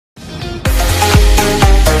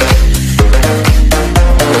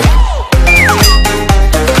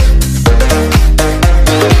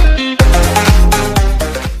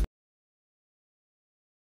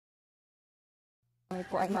Kami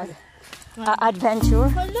po ay mag-adventure.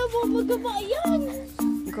 Hala, magaba yan.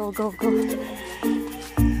 Go, go, go.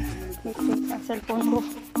 Wait, ang cellphone ko.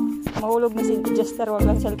 Mahulog na si Jester, wag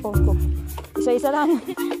lang cellphone ko. Isa-isa lang.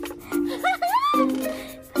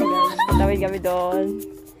 Patawid kami doon.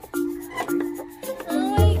 Oh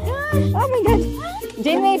my God. Oh my God.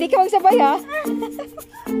 Jamie, di ka magsabay ha?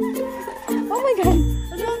 Oh my God.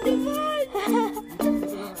 Hala, Timon.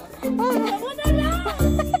 Tama na lang.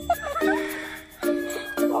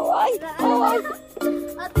 Away, away.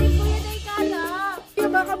 Ate, kuya na ikala. Kaya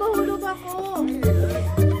baka mahulog ako.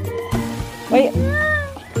 Wait.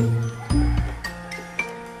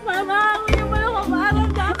 Mama, huwag mo lang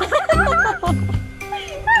kumarang na ako.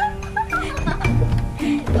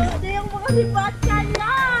 Ate, yung mga lipat ka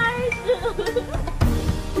light.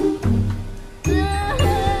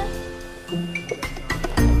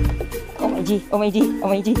 Oh my G, oh my G, oh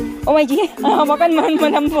my G, oh my G. Makan man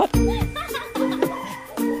manambot.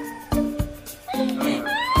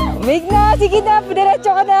 Wait na, sige na,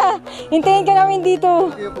 diretso ka na. Hintayin ka namin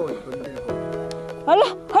dito. Hala,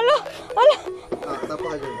 hala, hala. Tapa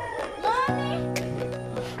ka dyan.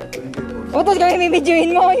 O, tapos kami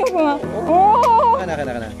bibidyoin mo yung mga. Oo.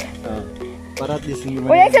 Kana. Para at least hindi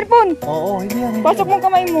man. Wala yung cellphone. Oo, hindi yan. Pasok mong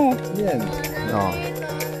kamay mo. Hindi yan. Oo.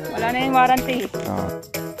 Wala na yung warranty. Oo.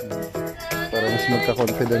 Para mas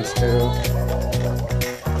magka-confidence kayo.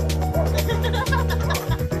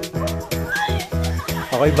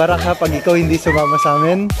 Okay, Barak ha, pag ikaw hindi sumama sa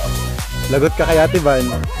amin, lagot ka kay Ate Van.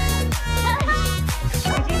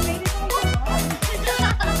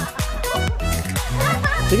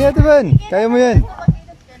 Sige Ate Van, kaya mo yan.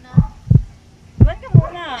 Ba't ka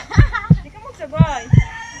muna? Hindi ka magsabay.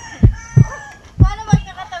 Paano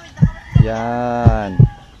magkakatawid ako? Yan.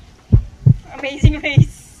 Amazing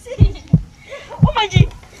race. Oh my G.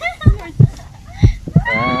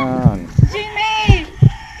 Yan. Jamie!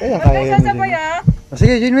 Kaya Huwag kaya kayo yan. sasabay ha. Oh,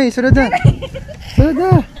 sige, Jinwei, sunod na. Sunod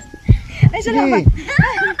na. Ay, salamat.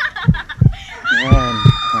 Yan.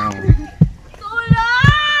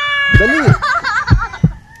 Kulang! Dali.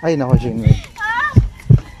 Ay, nako, Jinwei.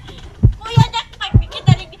 Kuya,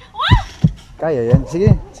 nakikitalig. Wah! Kaya yan.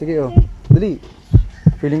 Sige, sige, oh. Dali.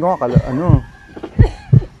 Feeling ko nga, ano.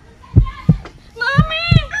 Mami!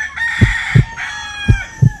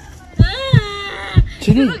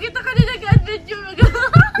 Sige. Kita ka din nag-adventure.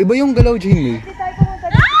 Iba yung galaw, Jinwei.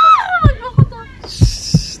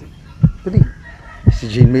 Dali. Si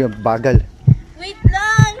Jinwei, ang bagal. Wait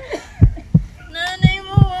lang! Nanay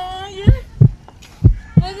mo, yan.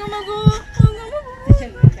 Huwag ka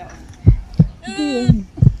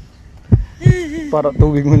Para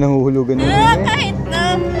tubig mo nang uhulugan mo. kahit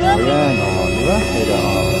na. Ayan, oh, diba? Diba?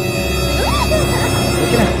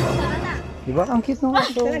 Okay na. Diba? Ang cute nung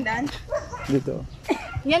ito. Dito.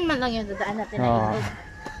 Yan man lang yung dadaan natin. Oh.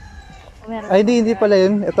 Ay, hindi pala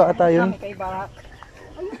yun. Ito ata yun. Kay Barak.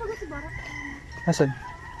 Asan?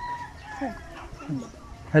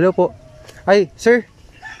 Hello po. Ay, sir.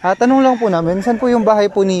 Tanong lang po namin, saan po yung bahay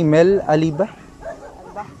po ni Mel Aliba?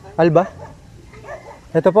 Alba?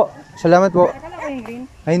 Ito po. Salamat po. Akala ko yung green.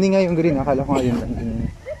 Ay, hindi nga yung green. Akala ko nga yun.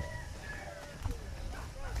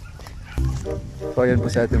 So, ayan po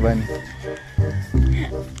si Ate Van.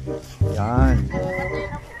 Yan.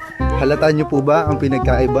 Halata nyo po ba ang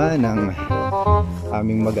pinagkaiba ng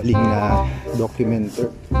aming magaling na documenter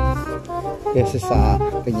kesa sa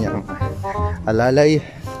kanyang alalay?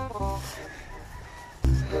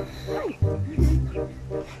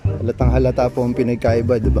 Halatang halata po ang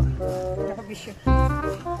pinagkaiba, diba? Nakabisyo.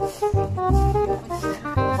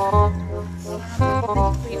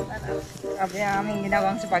 Grabe ang aming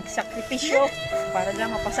ginawang sa pagsakripisyo para lang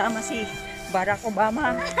mapasama si Barack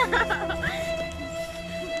Obama.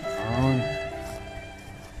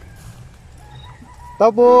 Tao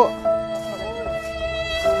po.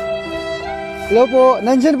 Hello po.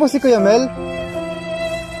 Nandyan po si Kuya Mel.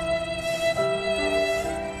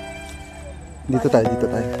 Dito tayo, dito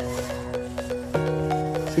tayo.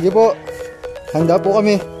 Sige po. Handa po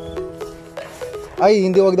kami. Ay,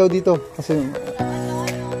 hindi, wag daw dito. Kasi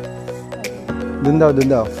dun daw, dun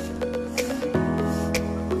daw.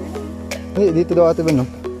 Hindi, dito daw Ate Ben, no?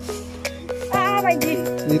 My G.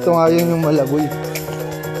 Dito nga yun yung malaboy.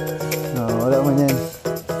 No, wala man yan.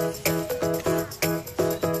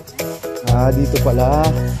 Dito pala.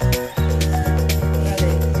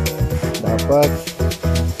 Dapat.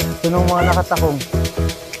 Ito nung mga nakatakong.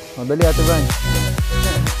 O, dali Ate Ben.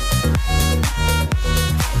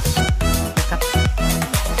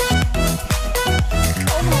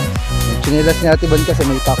 Chinilas ni Ate Ben kasi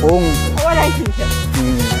may takong. Wala yun siya.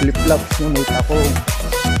 Flip-flops niya may takong.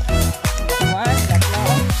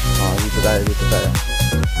 Dito tayo, dito tayo.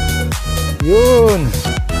 Yun.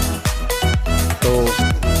 So,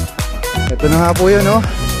 ito na nga po yun, no?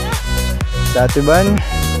 Dati ban,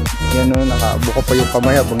 yan no, nakabuka pa yung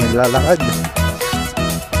kamay habang naglalakad.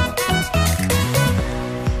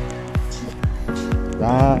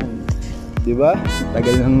 Yan. Diba?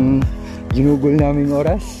 Tagal ng ginugol naming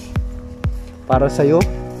oras. Para sa'yo,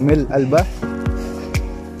 Mel Alba.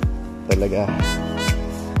 Talaga.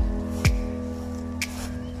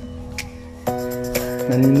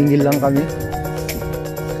 Naniningil lang kami.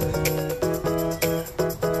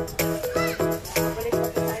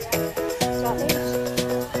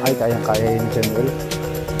 Ay, kayang-kaya yun, General.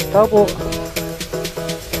 Tao po.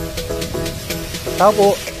 Tao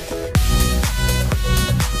po.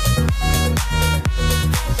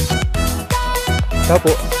 Tao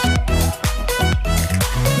po.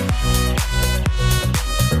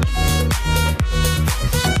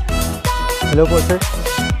 Hello po, sir.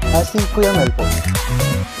 Si Kuya Mel po.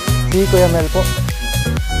 Si Kuya Mel po.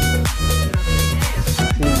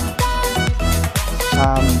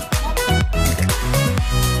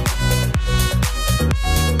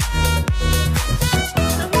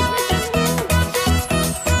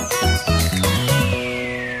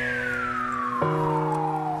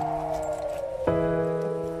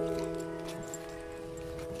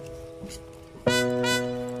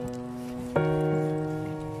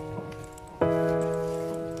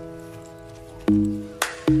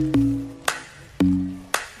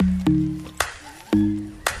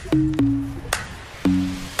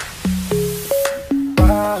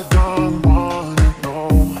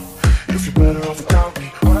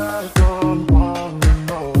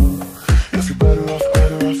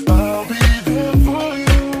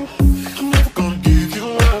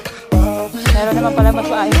 Naman pala mas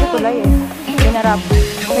maayos sa tulay eh.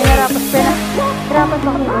 Pinarapas pa kami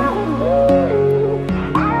doon.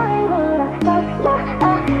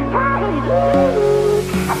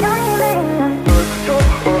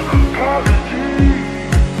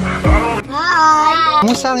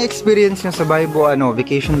 Kumusta ang experience niyo sa Bible,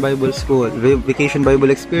 Vacation Bible School, Vacation Bible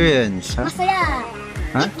Experience? Ha? Masaya.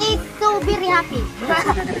 Ha? It is so very happy.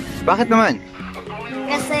 Bakit naman?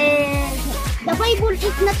 Kasi the Bible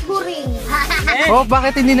is not boring. Oh,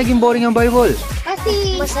 bakit hindi naging boring ang Bible?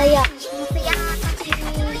 Kasi masaya. Masaya kasi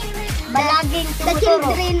palaging the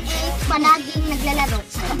children is palaging naglalaro.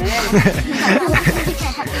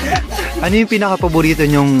 Ano yung pinaka-paborito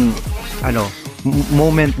nyong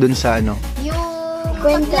moment dun sa Yung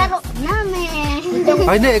paglaro namin.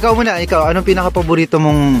 Ay, hindi, ikaw muna. Ikaw, anong pinaka-paborito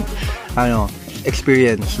mong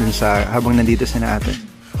experience dun sa habang nandito sa natin?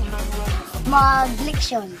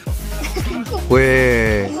 Mag-leksyon.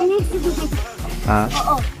 Weh. Ha?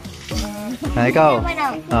 Oo. Ikaw?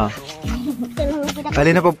 Oh.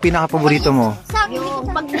 Alin na pinaka-paborito mo? Yung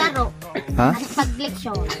paglaro. Ha?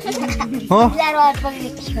 Pag-leksyon. Oh? Paglaro at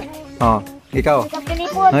pag-leksyon. Oh. Ikaw?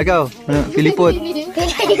 Pilipot. Ikaw? Pilipot?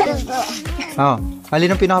 Pilipot. Oh.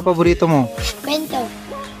 Alin ang pinaka-paborito mo? Kwento.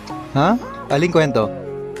 Ha? Aling kwento?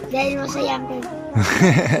 Dahil masaya ang kwento.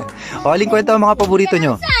 O, aling kwento ang mga paborito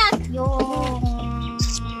nyo? Yung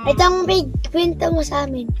itong big kwento mo sa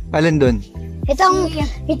amin. Alin dun? Itong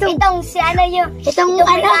si ano yun. Itong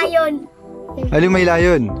layon. Aling may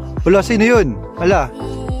layon? Wala, sino yun? Ala?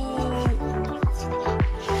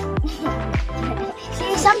 Si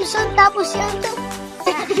Samson tapos yan to.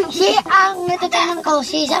 Si ang natutunan ko,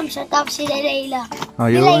 si Samson tapos si Delilah.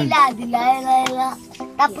 Ayun. Delilah.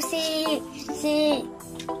 Tapos si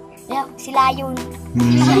Layon. Si Layon.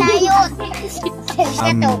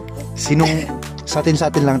 Sinong, sa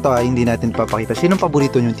atin lang to hindi natin papakita. Sinong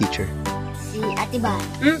paborito nyong teacher? Si Ate Ba.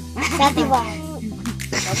 Si Ate Ba.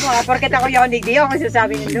 Porket ako yung hindi yung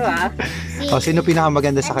masasabi nito Sino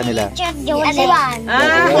pinakamaganda sa kanila? Si Ate Ba.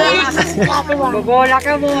 Si Ate Ba. Bobola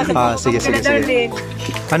ka mo. Sige.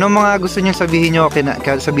 Anong mga gusto nyo sabihin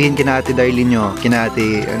kina Ate Darlene nyo? Kina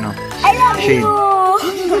Ate, I love Shane?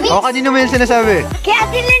 you. Kanino mo yung sinasabi? Kay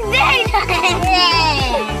Ate Lindsay.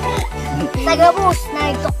 Tagabus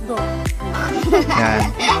na nagtokdo. Yan.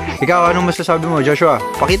 Ikaw, anong masasabi mo, Joshua?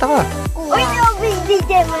 Pakita ka. Uy, no, big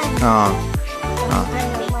DJ man. Oo.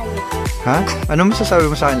 Ha? Anong masasabi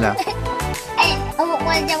mo sa kanila? Ako ko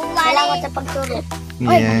na dyan salamat sa pagturo.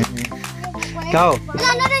 Yeah. Ikaw?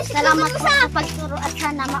 Salamat sa pagturo at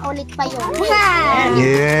sana maulit pa yun.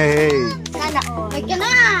 Yay! Sana all. Wait ka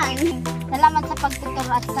na. Salamat sa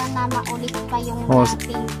pagtuturo at sana maulit pa yung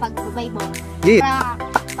ating pag-Bible. Yeah.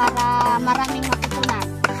 Para maraming matutunan.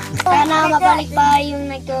 Sana mabalik pa yung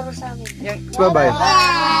nagturo sa amin. Bye-bye.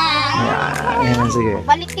 Yan, sige.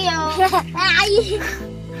 Balik kayo. Ay!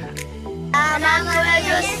 Salamat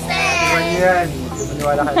Diyos. Yan.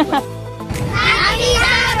 Maniwala kayo. Happy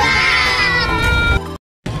Sabbath!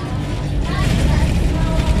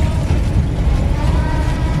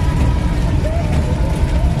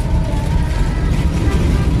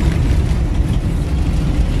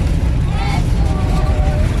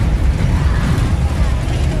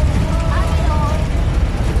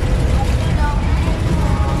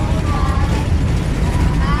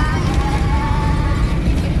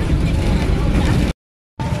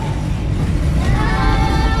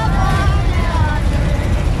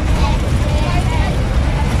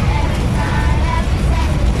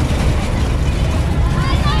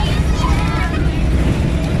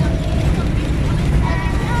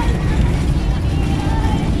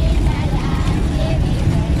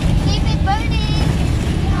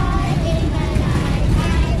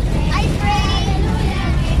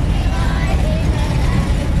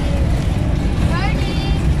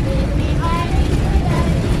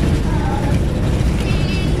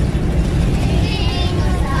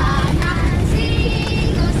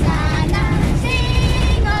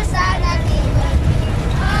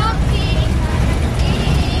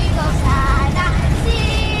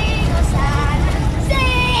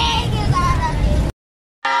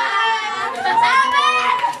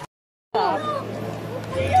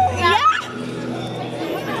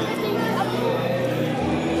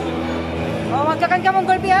 Kuan ka mong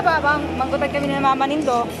gulpi ha ba? Manggutag kami ng mama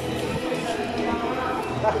nindo.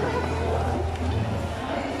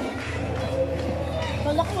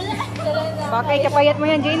 Bakay kapayat mo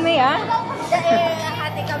yan, Jane May ha?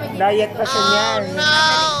 Hati kami dito. Diet pa siya niyan.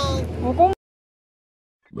 Mukhang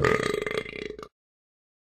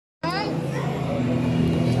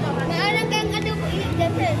Naalang kang ano po yun,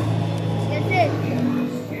 ganun. Ganun.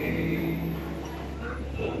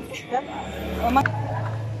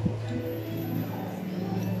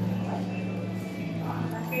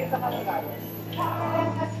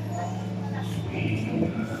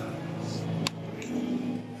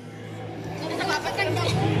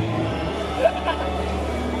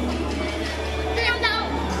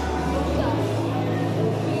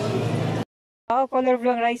 oh, color blue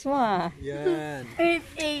ang rice mo ah. Yan.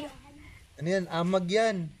 Ano yan? Amag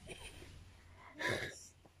yan.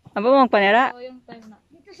 Aba mo magpanera?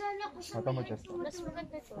 Mata mo, Chester.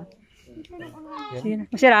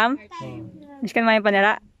 Masiram? Mas kan main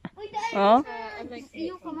panera? Oh?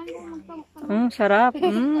 Sarap.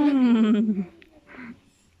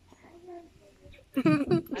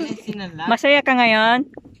 Masaya ka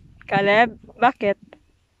ngayon? Caleb? Bakit?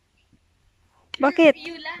 Bakit?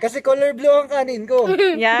 Kasi color blue ang kanin ko.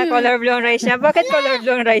 Yeah, color blue ang rice niya. Bakit color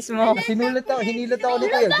blue ang rice mo? Hinilat ako ni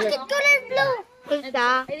Kuya. Bakit color blue?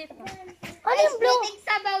 Ika. Color blue.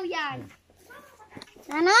 Sabaw yan.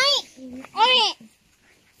 Nanay! Oy!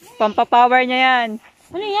 Pampapower niya yan.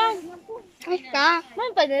 Ano yan? Ika.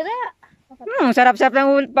 Man, panira. Sarap-sarap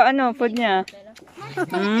ng food niya.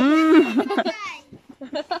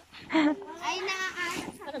 Ay,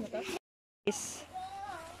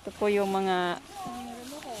 Ito po yung mga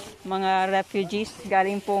refugees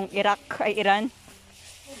galing pong Iraq ay Iran.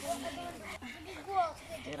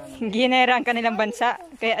 Ginera ang kanilang bansa.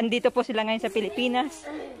 Kaya andito po sila ngayon sa Pilipinas.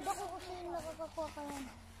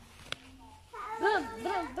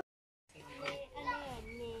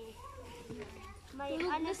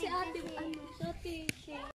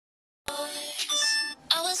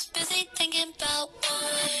 I was busy thinking about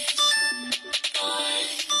boys.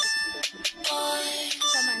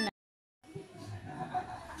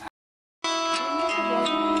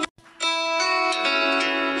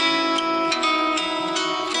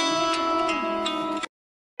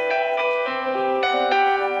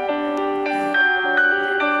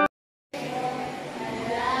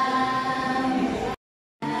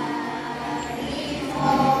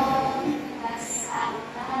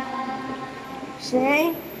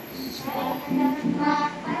 Say.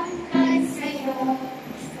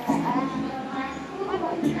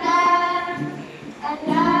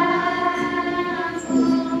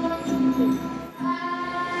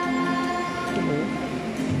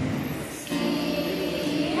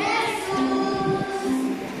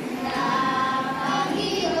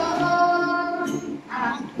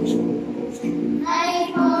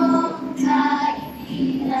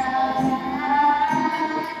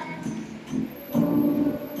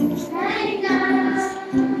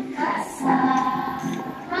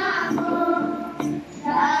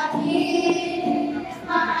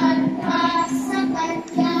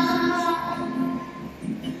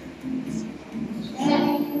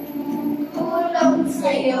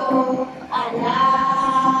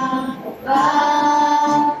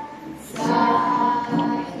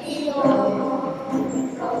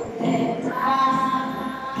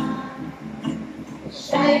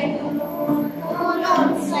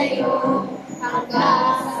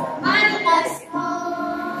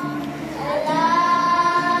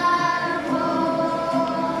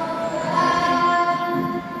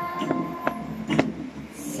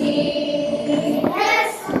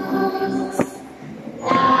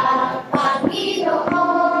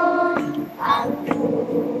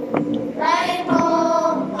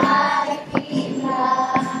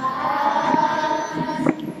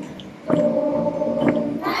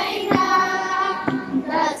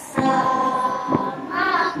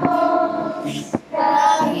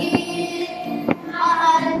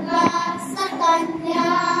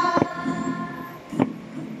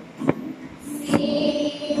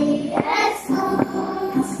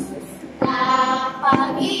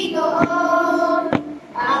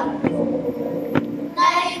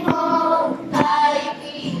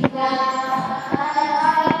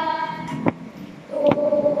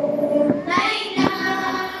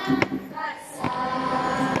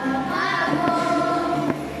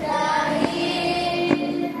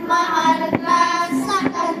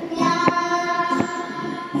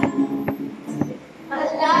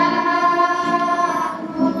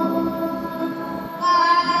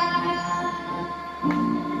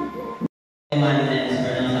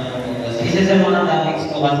 Isa sa mga topics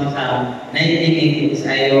ko ko kasi sa 1980s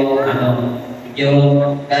ay yung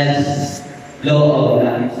God's law of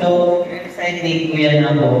life. So, reciting ko yan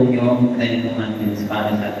ako yung 10 commandments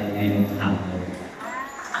para sa atin ngayong hapon.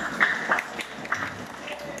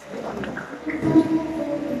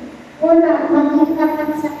 Una, maging tapat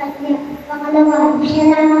sa Kanya. Pangalawa, siya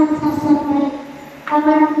lang ang sasabay.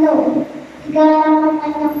 Pangatlo, igalang ang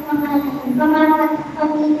kanyang pangalan. Pangapat,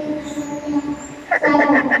 pamilin sa kanyang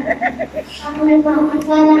salang. Panglima,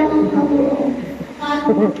 igalang ang Panginoon.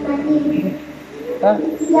 Pangalawa,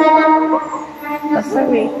 igalang ang kanyang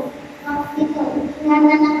Pangpito,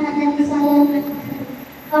 igalang ang kadalisayan ng Kanya.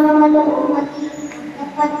 Pangwalo, maging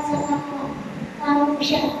tapat sa kapwa.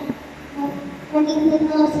 Pangusya, maging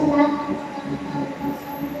totoo sa lahat ng pagkakataon sa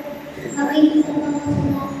mundo. Maging totoo sa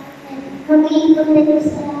lahat. Maging totoo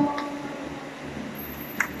sa